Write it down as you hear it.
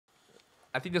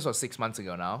I think this was 6 months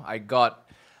ago now. I got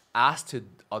asked to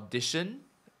audition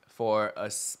for a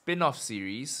spin-off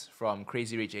series from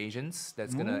Crazy Rich Asians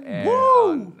that's gonna air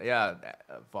on,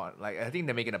 I think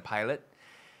they're making a pilot,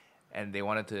 and they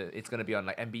wanted to. It's gonna be on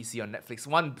like NBC, on Netflix,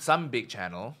 some big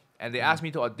channel. And they asked me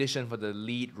to audition for the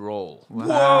lead role.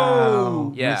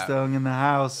 Wow. Yeah. Mr. Ng in the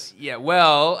house. Yeah,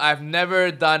 well, I've never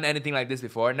done anything like this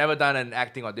before. Never done an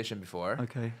acting audition before.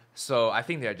 Okay. So I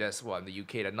think they're just, in the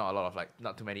UK, there's not a lot of,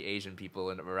 not too many Asian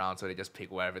people around, so they just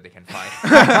pick wherever they can find.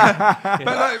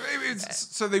 But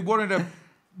so they wanted a...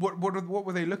 What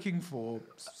were they looking for?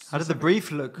 How did the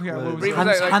brief look? Yeah, Was brief it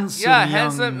was handsome,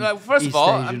 handsome. young First East of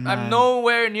all, Asian I'm man?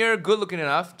 nowhere near good looking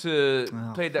enough to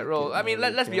play that role. I mean,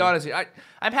 let's be honest here.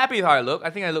 I'm happy with how I look.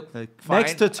 I think I look fine.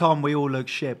 Next to Tom, we all look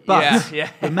shit. But yeah.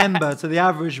 remember, to the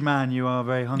average man, you are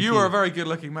very hunky. You are a very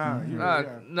good-looking man.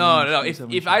 No.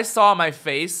 If I saw my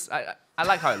face, I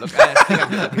like how I look. I think I'm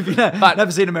good looking. But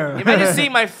never seen a mirror. imagine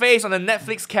seeing my face on the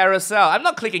Netflix carousel. I'm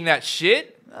not clicking that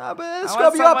shit. But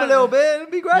scrub you up a little bit. It'd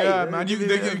be great. Yeah, man. You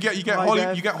get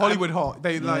Hollywood hot.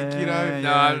 They No, give you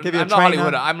a I'm not trainer.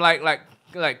 Hollywood. I'm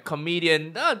like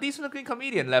comedian, decent looking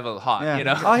comedian level hot. Yeah. You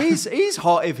know. Oh, he's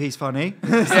hot if he's funny.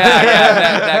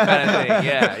 that kind of thing.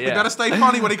 Yeah. You gotta stay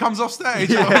funny when he comes off stage.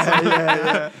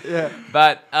 yeah.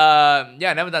 But I've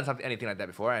never done anything like that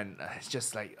before, and it's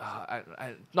just like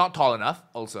I'm not tall enough.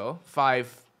 Also, 5'10".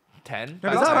 Is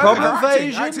that a problem for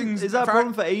Asian? Is that a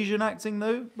problem for Asian acting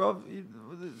though, bro?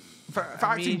 For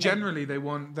acting generally, they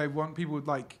want people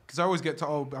because I always get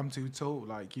told I'm too tall.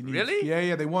 Like you need, really?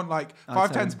 Yeah. They want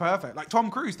 5'10's perfect. Like Tom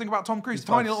Cruise. Think about Tom Cruise,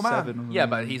 tiny little man. Yeah,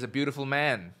 but he's a beautiful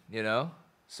man, you know.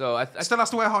 So I still has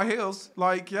to wear high heels.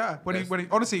 When he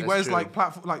honestly wears true.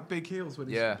 platform big heels when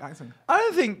he's acting. I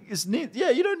don't think it's neat. Yeah,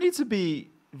 you don't need to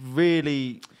be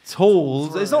really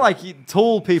tall. It's not like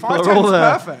tall people are all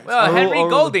perfect. Well, Henry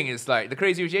Golding is like the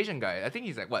Crazy Rich Asian guy. I think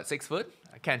he's like 6 foot.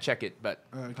 I can't check it, but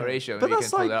Horatio, but maybe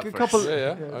that's you can like pull it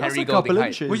up a couple. Henry Golding height.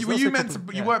 Inches. Were you That's meant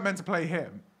to? You weren't meant to play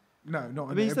him. No, not.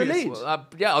 But he's the lead. Well,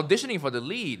 auditioning for the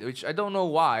lead, which I don't know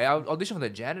why. I auditioned for the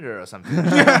janitor or something.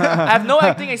 I have no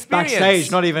acting experience.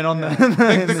 Backstage, not even on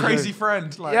the crazy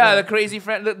friend. The crazy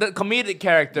friend, the comedic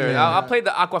character. Yeah. I played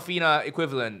the Aquafina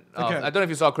equivalent. I don't know if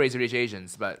you saw Crazy Rich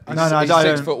Asians, but No, I He's don't.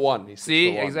 6'1". He's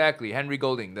 6'1". exactly. Henry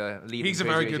Golding, the lead. He's in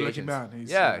a very Crazy Rich good-looking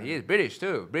Asians. man. He is British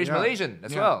too. British Malaysian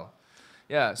as well.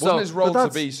 Yeah. So Wasn't his role to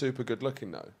that's- be super good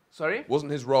looking though? sorry. Wasn't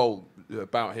his role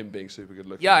about him being super good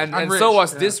looking? Yeah, and rich, so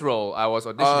was this role I was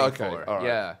auditioning for. all right.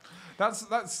 Yeah.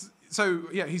 That's so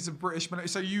yeah. He's a British Malaysian.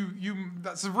 So you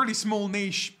that's a really small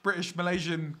niche British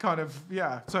Malaysian kind of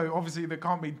So obviously there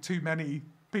can't be too many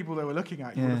people that were looking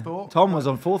at. You would have thought. Tom was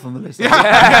on 4th on the list.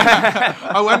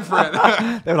 I went for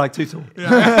it. They were like too tall.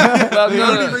 Well, The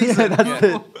only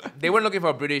reason. they weren't looking for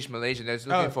a British Malaysian. They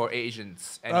were looking for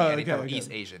Asians, any type of East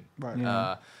Asian. Right.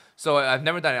 Yeah. So I've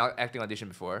never done an acting audition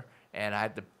before, and I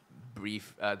had the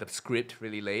the script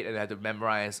really late, and I had to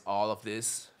memorize all of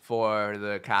this for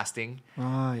the casting.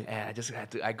 Right. And I just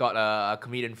had to. I got a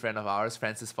comedian friend of ours,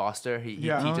 Francis Foster. He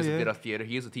teaches a bit of theater.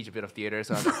 He used to teach a bit of theater,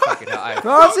 so I'm like, fucking hell.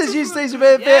 Francis used to teach a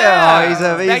bit of theatre. Oh, he's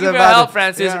Thank you a for your bad- help,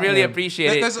 Francis. Yeah. Really Yeah.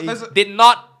 appreciate it. There's a- Did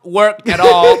not work at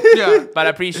all. But I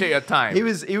appreciate your time. He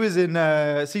was in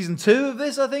season 2 of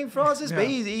this, I think, Francis. But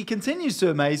he continues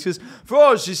to amaze because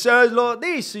Francis he says like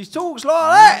this, he talks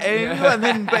like that, and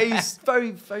then but he's very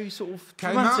very sort of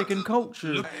dramatic and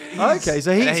cultured. Okay,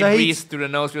 so and then he he breathes through the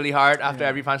nose really hard after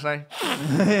every punchline.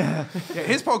 Yeah,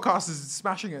 his podcast is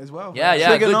smashing it as well. Yeah,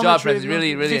 good Trigonometry, job, Francis.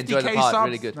 Really enjoyed the 50K pod. subs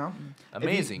Really good. now.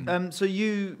 Amazing. So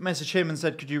you messaged him and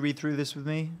said, "Could you read through this with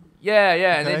me?" Yeah,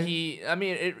 and then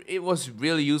Okay. it was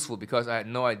really useful because I had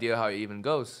no idea how it even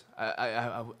goes.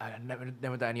 I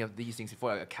never done any of these things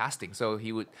before, like a casting. So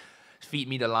he would feed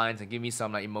me the lines and give me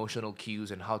some like emotional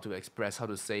cues and how to express, how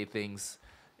to say things.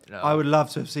 You know. I would love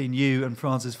to have seen you and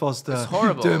Francis Foster It's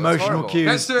horrible. do It's emotional horrible. cues.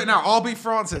 Let's do it now. I'll be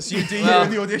Francis. You do you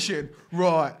in the audition.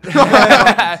 Right.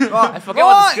 I forget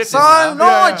what the script is so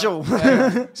now. Nigel.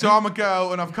 So I'm a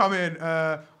girl and I've come in.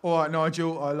 All right,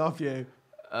 Nigel, I love you.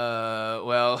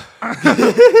 Well,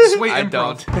 Sweet I improv.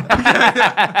 don't.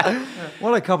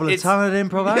 What a couple of It's- talented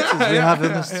improv actors we have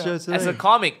in this show today. As a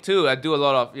comic too, I do a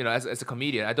lot of, as a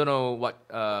comedian, I don't know what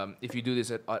if you do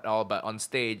this at all, but on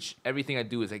stage, everything I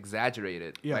do is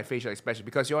exaggerated. Yeah. My facial expression,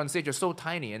 because you're on stage, you're so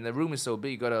tiny, and the room is so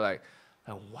big. You gotta like,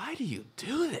 why do you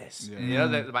do this? Yeah. And, you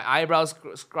know, my eyebrows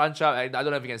scrunch up. I don't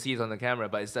know if you can see it on the camera,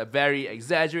 but it's a very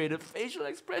exaggerated facial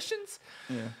expressions.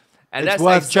 Yeah. And it's that's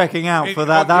worth checking out for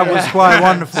that. it- That yeah. was quite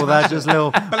wonderful. That just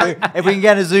little. If we can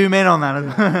get a zoom in on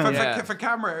that. Yeah. For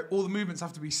camera, all the movements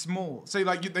have to be small. So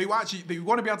like they want to be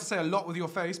able to say a lot with your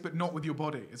face, but not with your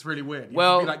body. It's really weird. You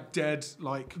Well- have to be like dead,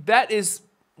 like That is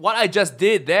what I just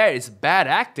did there is bad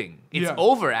acting. It's Yeah.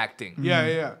 overacting.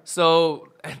 yeah. So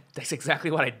that's exactly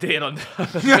what I did on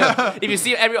the If you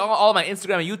see all my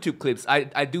Instagram and YouTube clips,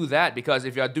 I do that because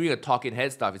if you're doing a talking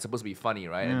head stuff, it's supposed to be funny,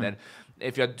 right? And then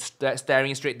if you're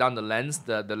staring straight down the lens,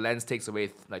 the lens takes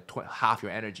away like half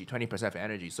your energy, 20% of your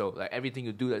energy. So like everything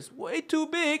you do that's way too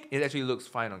big, it actually looks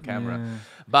fine on camera.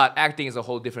 But acting is a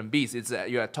whole different beast. It's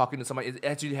you're talking to somebody. It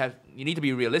actually you need to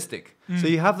be realistic. So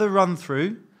you have the run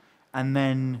through, and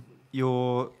then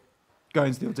you're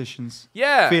going to the auditions.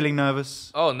 Yeah. Feeling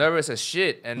nervous. Oh, nervous as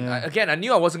shit. And Yeah. I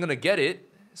knew I wasn't gonna get it.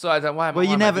 So I thought, why am I? Well, why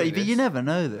you am I never, doing but this? you never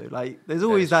know though. Like, there's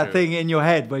always is that true. thing in your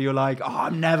head where you're like, "Oh,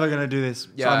 I'm never gonna do this."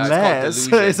 Yeah, unless, it's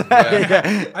called delusion.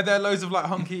 Yeah. Are there loads of like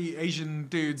hunky Asian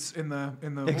dudes in the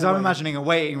Because I'm hallway? imagining a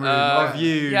waiting room of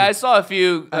you. Yeah, I saw a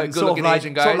few and good-looking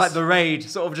Asian guys. Sort of like the raid,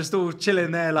 sort of just all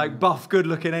chilling there, like buff,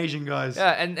 good-looking Asian guys.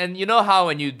 Yeah, and you know how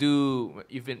when you do,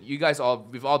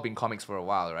 we've all been comics for a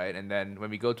while, right? And then when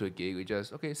we go to a gig, we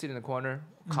just sit in the corner,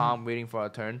 calm, waiting for our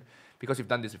turn, because we've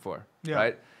done this before, Yeah.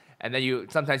 right? And then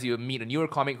sometimes you meet a newer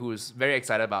comic who's very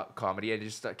excited about comedy, and you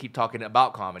just keep talking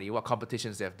about comedy, what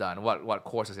competitions they've done, what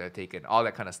courses they've taken, all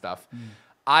that kind of stuff.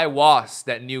 I was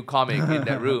that new comic in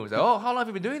that room. It's like, oh, how long have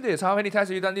you been doing this? How many times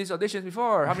have you done these auditions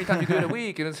before? How many times you do it a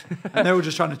week? And it's And they were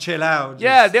just trying to chill out.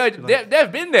 yeah, just,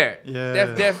 they've been there. Yeah.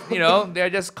 They're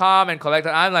just calm and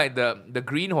collected. I'm like the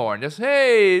greenhorn. Just,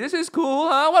 hey, this is cool,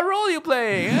 huh? What role you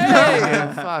playing?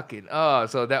 Hey, fucking. Oh,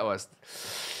 so that was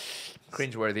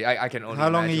cringeworthy. I can only. How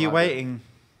long are imagine you what waiting?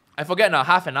 I forget now.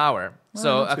 Half an hour.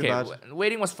 So not too bad.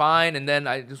 waiting was fine, and then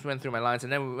I just went through my lines,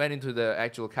 and then we went into the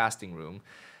actual casting room.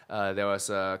 There was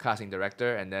a casting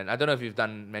director, and then I don't know if you've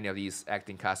done many of these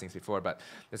acting castings before, but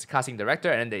there's a casting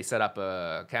director, and then they set up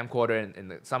a camcorder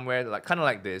in somewhere like kind of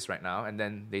like this right now, and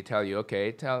then they tell you,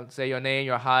 okay, say your name,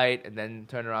 your height, and then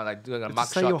turn around like doing a But to mock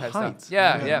say shot your type height? stuff.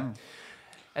 Yeah, Yeah. yeah.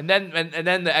 And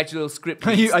then the actual script.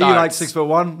 Are you like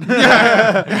 6'1"?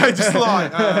 Yeah, just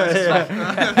like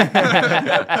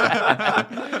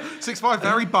 6'5",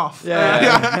 very buff.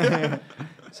 Yeah.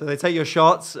 So they take your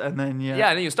shots and then Yeah,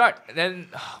 and then you start. And then,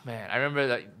 oh man, I remember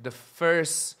like the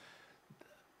first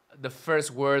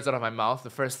words out of my mouth, the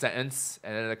first sentence,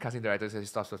 and then the casting director says,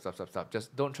 "Stop.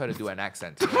 Just don't try to do an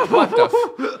accent." What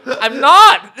the? I'm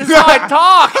not. This is how I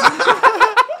talk.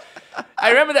 I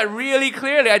remember that really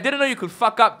clearly. I didn't know you could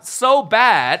fuck up so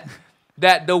bad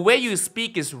that the way you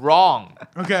speak is wrong.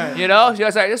 Okay. You know, she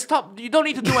was like, "Just stop. You don't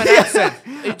need to do an accent.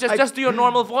 Just do your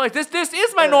normal voice. This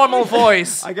is my normal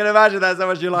voice." I can imagine that so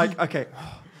much. You're like, okay,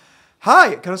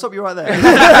 hi, can I stop you right there?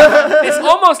 It's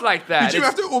almost like that. Did you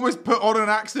It's- have to almost put on an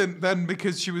accent then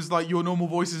because she was like, your normal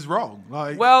voice is wrong?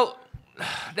 Like, Well,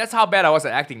 that's how bad I was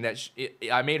at acting. That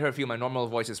I made her feel my normal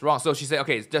voice is wrong. So she said,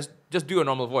 "Okay, just do a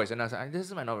normal voice." And I was like, "This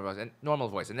is my normal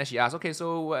voice." And then she asked, "Okay,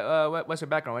 so what's your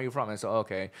background? Where are you from?" And I said,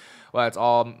 "Okay, well, it's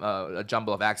all a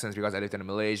jumble of accents because I lived in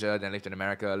Malaysia, then lived in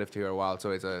America, lived here a while,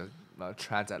 so it's a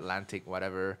transatlantic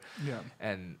whatever." yeah.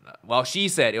 And well, she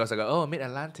said it was like, "Oh,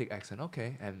 mid-Atlantic accent,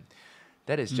 okay." And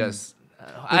that is just.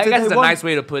 I did guess they it's a want- nice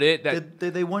way to put it. That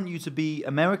Did they want you to be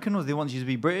American or did they want you to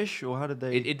be British or how did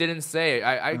they? it didn't say.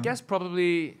 I guess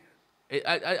probably.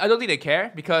 I don't think they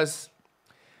care because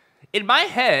in my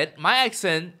head, my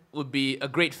accent would be a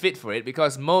great fit for it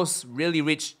because most really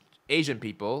rich Asian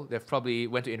people, they've probably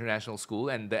went to international school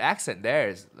and the accent there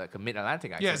is like a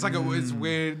mid-Atlantic accent. Yeah, it's like it's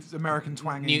weird American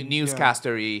twangy.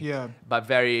 Newscastery, Yeah. but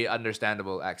very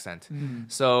understandable accent.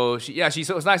 So she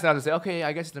was nice enough to say, okay,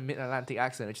 I guess it's a mid-Atlantic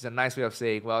accent, which is a nice way of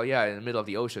saying, well, yeah, in the middle of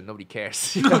the ocean, nobody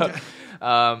cares. You know?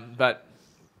 But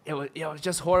it was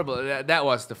just horrible. That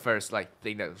was the first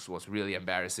thing that was really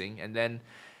embarrassing. And then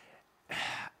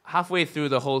halfway through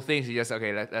the whole thing, she just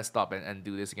okay, let's stop and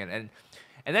do this again.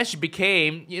 And then she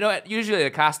became, usually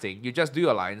at casting, you just do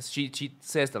your lines. She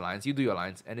says the lines, you do your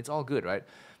lines, and it's all good, right?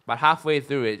 But halfway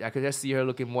through it, I could just see her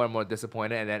looking more and more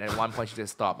disappointed. And then at one point, she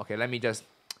just stopped. Okay, let me just.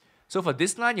 So for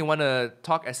this line, you want to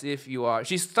talk as if you are.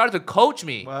 She started to coach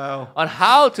me on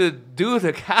how to do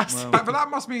the casting. But that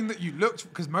must mean that you looked,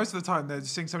 because most of the time they're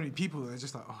just seeing so many people, they're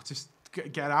just like, oh, just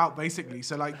get out basically.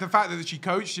 So like the fact that she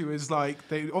coached you is like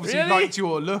they obviously Really? liked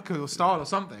your look or style or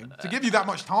something to give you that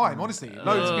much time. Honestly,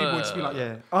 loads of people would just be like,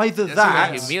 Yeah, either That's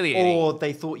that really humiliating. or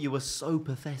they thought you were so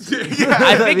pathetic.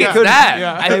 I think They it's couldn't- that.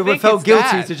 Yeah. I They think felt it's guilty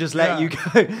that. to just let Yeah. you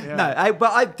go. No,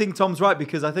 but I think Tom's right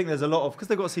because I think there's a lot of because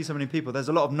they've got to see so many people. There's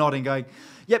a lot of nodding, going,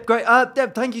 "Yep, great.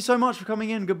 Deb, thank you so much for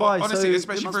coming in. Goodbye." honestly, So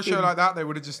especially it for a must show be- like that, they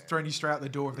would have just thrown you straight out the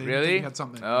door if they Really? had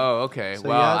something. Oh, okay. So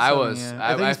well, you had I something, was. yeah.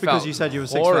 I think it's because felt you said you were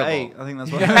horrible. 6'8". I think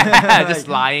that's why. Just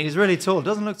lying. He's really tall.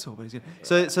 Doesn't look tall, but he's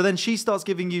good. So then she starts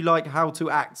giving you like how to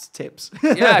act tips.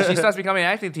 Yeah, she starts becoming an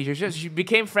acting teacher. She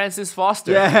became Frances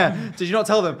Foster. Yeah. Did you not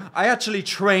tell them? I actually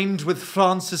trained with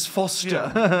Francis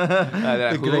Foster.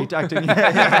 The Who? great acting.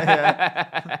 Yeah.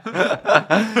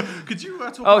 Could you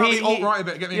talk Oh, about he- the alt-right a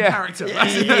bit, get me in Yeah. character?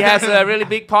 he has a really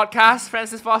big podcast,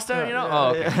 Francis Foster. You know.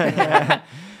 Oh, okay.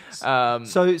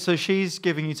 So she's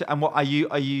giving you and what are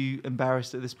you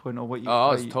embarrassed at this point or what you? Oh, I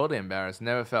are was you- totally embarrassed.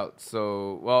 Never felt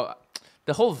so well.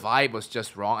 The whole vibe was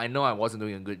just wrong. I know I wasn't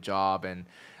doing a good job, and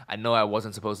I know I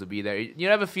wasn't supposed to be there. You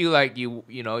never feel like you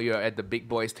know you're at the big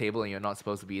boys' table and you're not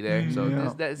supposed to be there. So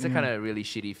Yeah. that's a kind of really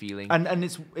shitty feeling. And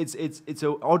it's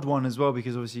an odd one as well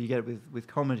because obviously you get it with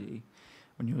comedy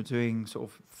when you're doing sort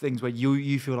of things where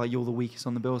you feel like you're the weakest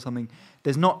on the bill or something.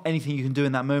 There's not anything you can do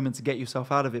in that moment to get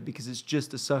yourself out of it because it's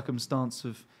just a circumstance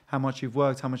of how much you've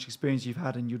worked, how much experience you've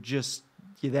had, and you're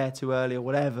there too early or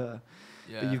whatever.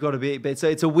 Yeah. But you've got to be. But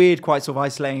it's a weird, quite sort of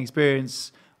isolating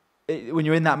experience. When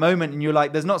you're in that moment and you're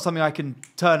like, there's not something I can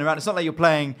turn around. It's not like you're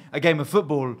playing a game of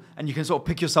football and you can sort of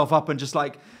pick yourself up and just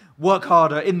like work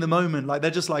harder in the moment. Like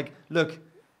they're just like, look,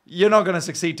 you're not going to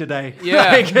succeed today.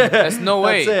 Yeah, Like, there's no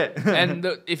way. That's it. And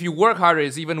if you work harder,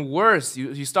 it's even worse.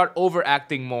 You start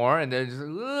overacting more, and then just,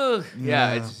 ugh,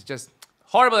 yeah, it's just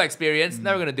horrible experience.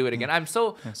 Never gonna do it again. I'm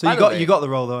so. So by the way- you got the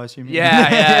role though, I assume.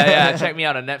 Yeah. Check me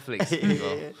out on Netflix.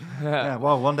 Yeah,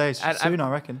 well, one day And soon, I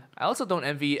reckon. I also don't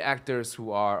envy actors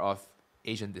who are of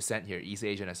Asian descent here, East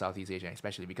Asian and Southeast Asian,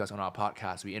 especially because on our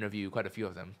podcast we interview quite a few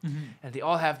of them, and they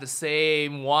all have the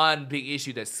same one big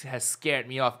issue that has scared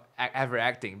me off ever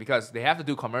acting because they have to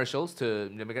do commercials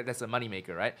that's a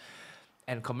moneymaker, right?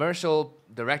 And commercial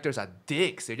directors are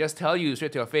dicks. They just tell you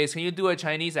straight to your face, can you do a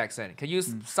Chinese accent? Can you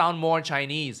sound more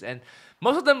Chinese? And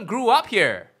most of them grew up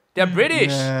here. They're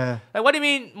British. Yeah. Like, what do you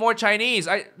mean more Chinese?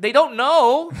 They don't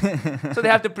know. So they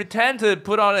have to pretend to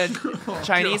put on a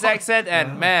Chinese accent.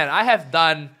 And man, I have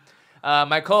done,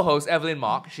 my co-host, Evelyn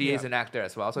Mock, she is an actor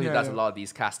as well. So he does a lot of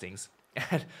these castings.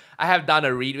 And I have done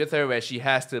a read with her where she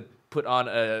has to put on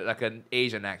an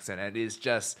Asian accent. And it's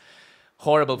just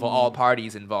horrible for all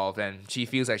parties involved, and she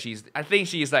feels like I think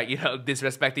she's like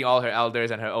disrespecting all her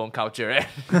elders and her own culture.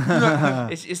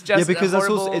 it's just Yeah, because a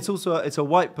horrible, it's a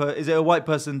white is it a white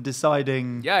person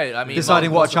deciding deciding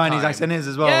what a Chinese accent is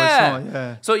as well? Yeah. It's not,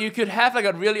 yeah. So you could have like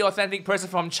a really authentic person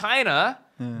from China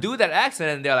do that accent,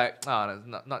 and they're like, oh,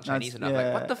 that's not Chinese enough.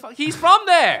 Like, what the fuck? He's from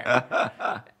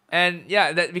there. And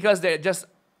because there just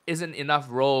isn't enough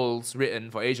roles written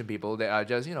for Asian people. They are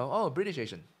just British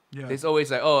Asian. Yeah. It's always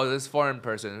like, oh, this foreign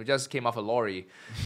person who just came off a lorry.